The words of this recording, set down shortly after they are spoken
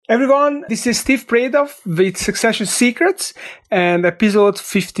Everyone, this is Steve Preda with Succession Secrets and episode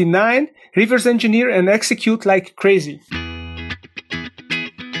 59, Reverse Engineer and Execute Like Crazy.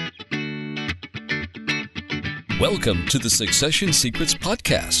 Welcome to the Succession Secrets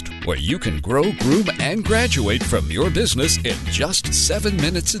podcast, where you can grow, groom, and graduate from your business in just 7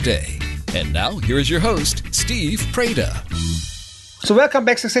 minutes a day. And now, here is your host, Steve Preda. So welcome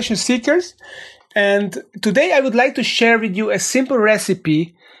back, Succession Seekers. And today I would like to share with you a simple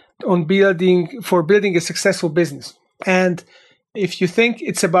recipe on building a successful business. And if you think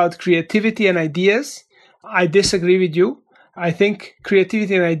it's about creativity and ideas, I disagree with you. I think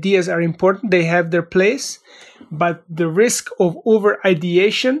creativity and ideas are important. They have their place, but the risk of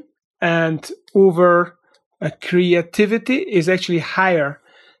over-ideation and over-creativity is actually higher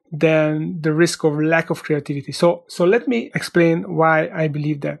than the risk of lack of creativity. So let me explain why I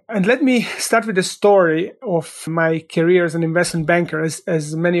believe that. And let me start with the story of my career as an investment banker.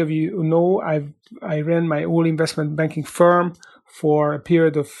 As many of you know, I ran my own investment banking firm for a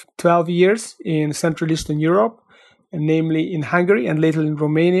period of 12 years in Central Eastern Europe, and namely in Hungary and later in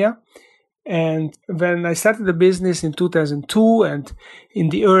Romania. And when I started the business in 2002 and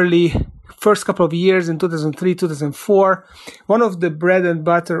in the early first couple of years in 2003, 2004, one of the bread and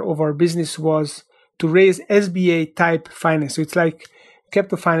butter of our business was to raise SBA type finance. So it's like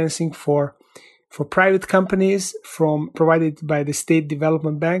capital financing for private companies provided by the State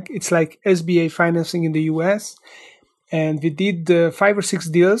Development Bank. It's like SBA financing in the US. And we did 5 or 6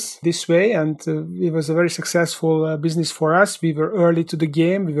 deals this way, and it was a very successful business for us. We were early to the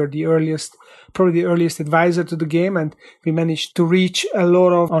game. We were probably the earliest advisor to the game, and we managed to reach a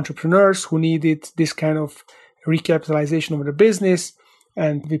lot of entrepreneurs who needed this kind of recapitalization of their business.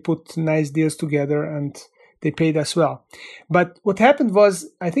 And we put nice deals together, and they paid us well. But what happened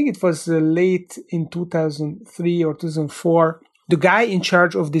was, I think it was late in 2003 or 2004, the guy in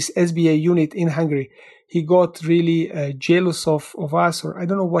charge of this SBA unit in Hungary, he got really jealous of us, or I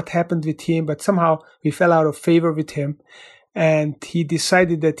don't know what happened with him, but somehow we fell out of favor with him. And he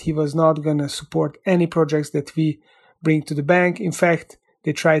decided that he was not going to support any projects that we bring to the bank. In fact,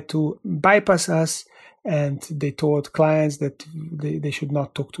 they tried to bypass us, and they told clients that they should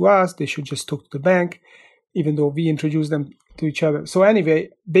not talk to us. They should just talk to the bank, even though we introduced them to each other. So anyway,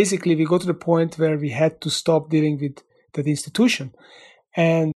 basically, we got to the point where we had to stop dealing with that institution.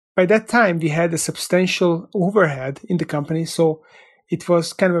 And by that time, we had a substantial overhead in the company. So it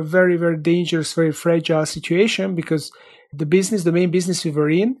was kind of a very, very dangerous, very fragile situation, because the main business we were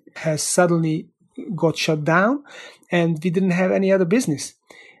in, has suddenly got shut down, and we didn't have any other business.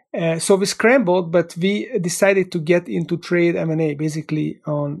 So we scrambled, but we decided to get into trade M&A, basically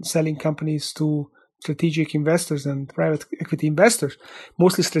on selling companies to strategic investors and private equity investors,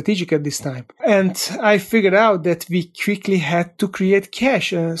 mostly strategic at this time. And I figured out that we quickly had to create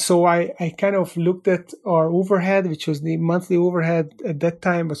cash. So I kind of looked at our overhead, which was the monthly overhead at that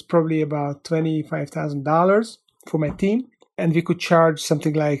time was probably about $25,000 for my team. And we could charge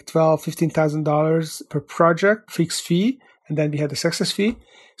something like $12,000, $15,000 per project, fixed fee. And then we had a success fee.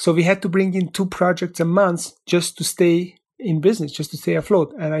 So we had to bring in 2 projects a month just to stay in business, just to stay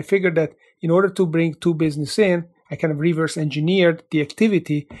afloat. And I figured that in order to bring 2 business in, I kind of reverse engineered the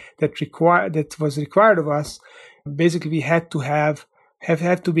activity that was required of us. Basically, we had to have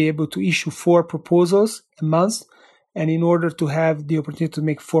to be able to issue 4 proposals a month. And in order to have the opportunity to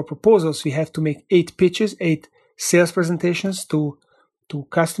make 4 proposals, we have to make 8 pitches, 8 sales presentations to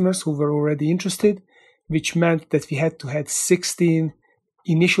customers who were already interested, which meant that we had to have 16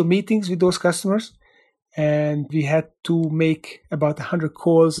 initial meetings with those customers. And we had to make about 100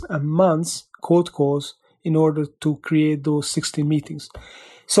 calls a month, cold calls, in order to create those 16 meetings.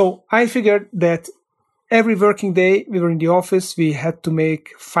 So I figured that every working day we were in the office, we had to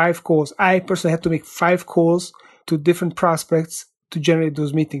make 5 calls. I personally had to make 5 calls to different prospects to generate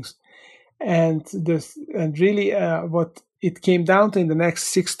those meetings. And really what it came down to in the next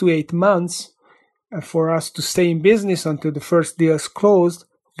 6 to 8 months for us to stay in business until the first deals closed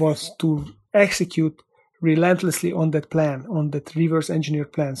was to execute relentlessly on that plan, on that reverse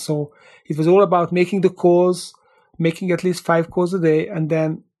engineered plan. So it was all about making the calls, making at least 5 calls a day, and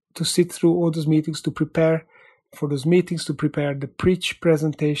then to sit through all those meetings, to prepare for those meetings, to prepare the pitch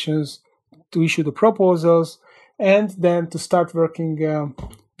presentations, to issue the proposals, and then to start working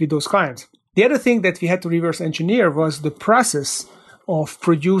with those clients. The other thing that we had to reverse engineer was the process of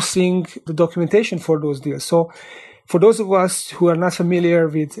producing the documentation for those deals. So for those of us who are not familiar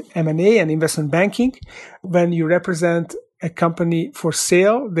with M&A and investment banking, when you represent a company for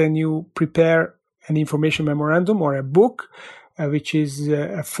sale, then you prepare an information memorandum or a book, which is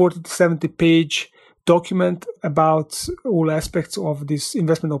a 40 to 70 page document about all aspects of this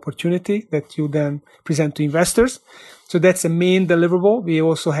investment opportunity that you then present to investors. So that's the main deliverable. We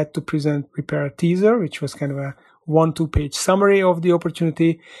also had to prepare a teaser, which was kind of a 1-2 page summary of the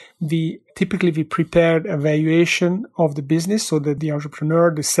opportunity. We prepared a valuation of the business so that the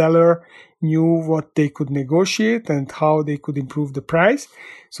entrepreneur, the seller, knew what they could negotiate and how they could improve the price.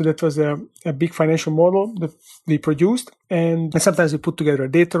 So that was a big financial model that we produced. And sometimes we put together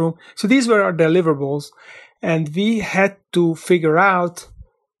a data room. So these were our deliverables. And we had to figure out,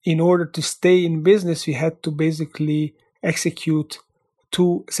 in order to stay in business, we had to basically execute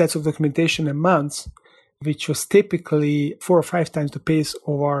 2 sets of documentation a month, which was typically 4 or 5 times the pace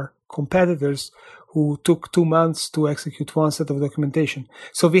of our competitors who took 2 months to execute 1 set of documentation.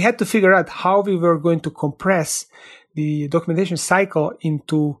 So we had to figure out how we were going to compress the documentation cycle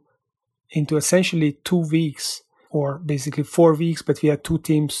into essentially 2 weeks, or basically 4 weeks, but we had 2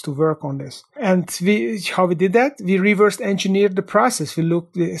 teams to work on this. And how we did that? We reverse engineered the process. We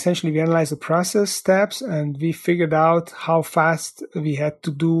analyzed the process steps, and we figured out how fast we had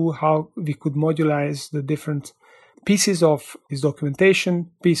to do, how we could modularize the different pieces of this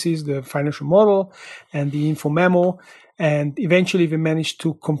documentation pieces, the financial model and the info memo. And eventually we managed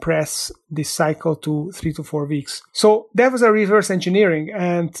to compress this cycle to 3 to 4 weeks. So that was our reverse engineering.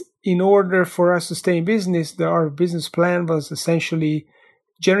 And in order for us to stay in business, our business plan was essentially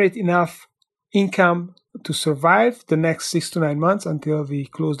generate enough income to survive the next 6 to 9 months until we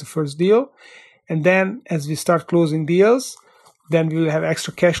close the first deal. And then as we start closing deals, then we will have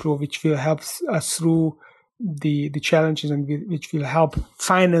extra cash flow, which will help us through the challenges and which will help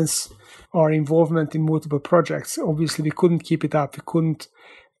finance our involvement in multiple projects. Obviously, we couldn't keep it up. We couldn't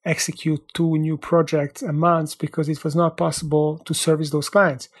execute 2 new projects a month because it was not possible to service those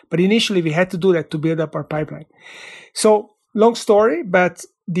clients. But initially, we had to do that to build up our pipeline. So, long story, but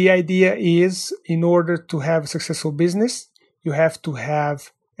the idea is, in order to have a successful business, you have to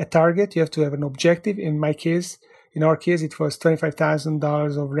have a target. You have to have an objective. In our case, it was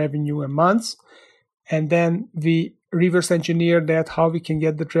 $25,000 of revenue a month. And then we reverse engineer that, how we can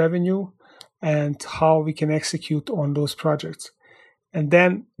get that revenue and how we can execute on those projects. And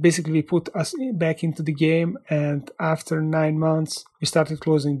then basically we put us back into the game. And after 9 months, we started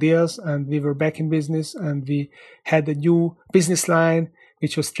closing deals and we were back in business, and we had a new business line,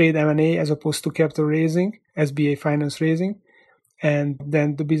 which was trade M&A as opposed to capital raising, SBA finance raising. And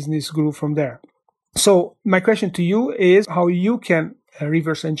then the business grew from there. So my question to you is how you can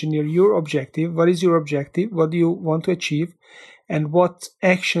reverse engineer your objective. What is your objective? What do you want to achieve? And what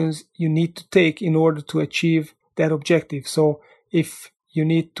actions you need to take in order to achieve that objective? So if you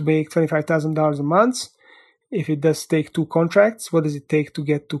need to make $25,000 a month, if it does take 2 contracts, what does it take to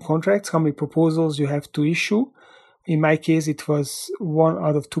get 2 contracts? How many proposals you have to issue? In my case, it was 1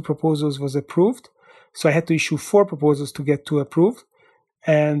 out of 2 proposals was approved. So I had to issue 4 proposals to get 2 approved.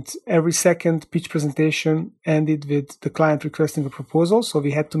 And every second pitch presentation ended with the client requesting a proposal. So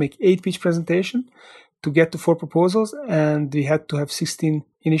we had to make 8 pitch presentations to get to 4 proposals. And we had to have 16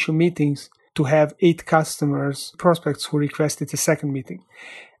 initial meetings to have 8 prospects who requested a second meeting.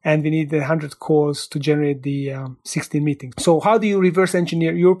 And we needed 100 calls to generate the 16 meetings. So how do you reverse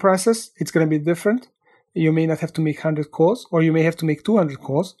engineer your process? It's going to be different. You may not have to make 100 calls, or you may have to make 200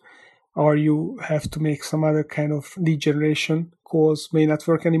 calls, or you have to make some other kind of lead generation. Calls may not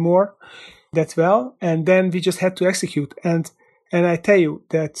work anymore that well. And then we just had to execute. And I tell you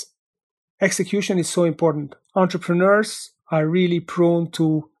that execution is so important. Entrepreneurs are really prone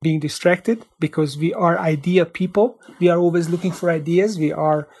to being distracted because we are idea people. We are always looking for ideas. We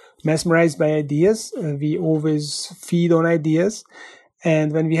are mesmerized by ideas. We always feed on ideas.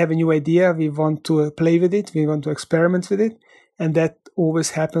 And when we have a new idea, we want to play with it. We want to experiment with it. And that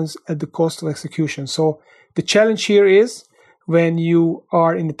always happens at the cost of execution. So the challenge here is, when you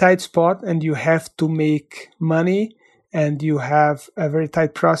are in a tight spot and you have to make money and you have a very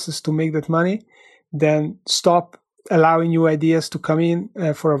tight process to make that money, then stop allowing new ideas to come in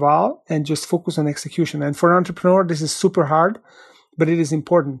for a while and just focus on execution. And for an entrepreneur, this is super hard, but it is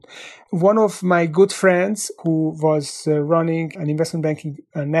important. One of my good friends who was running an investment banking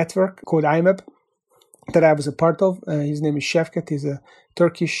network called IMAB that I was a part of, his name is Şevket. He's a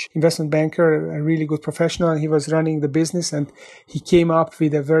Turkish investment banker, a really good professional. He was running the business, and he came up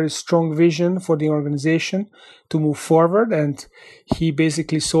with a very strong vision for the organization to move forward. And he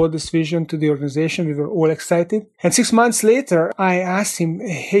basically sold this vision to the organization. We were all excited. And 6 months later, I asked him,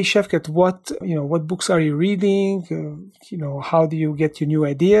 "Hey, Şevket, what books are you reading? How do you get your new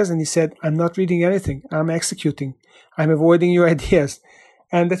ideas?" And he said, "I'm not reading anything. I'm executing. I'm avoiding new ideas."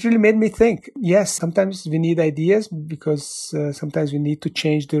 And that really made me think, yes, sometimes we need ideas because sometimes we need to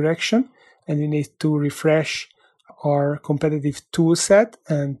change direction. and we need to refresh our competitive tool set,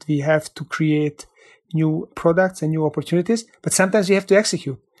 and we have to create new products and new opportunities. But sometimes we have to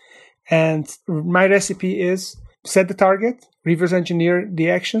execute. And my recipe is set the target, reverse engineer the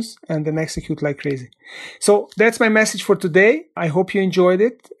actions, and then execute like crazy. So that's my message for today. I hope you enjoyed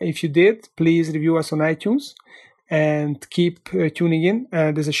it. If you did, please review us on iTunes and keep tuning in.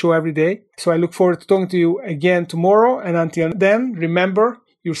 There's a show every day. So I look forward to talking to you again tomorrow. And until then, remember,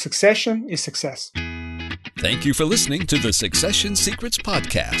 your succession is success. Thank you for listening to the Succession Secrets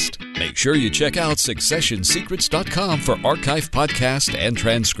Podcast. Make sure you check out successionsecrets.com for archive podcasts and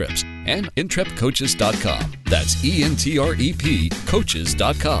transcripts, and entrepcoaches.com. That's ENTREP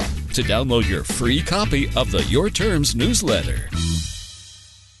coaches.com to download your free copy of the Your Terms newsletter.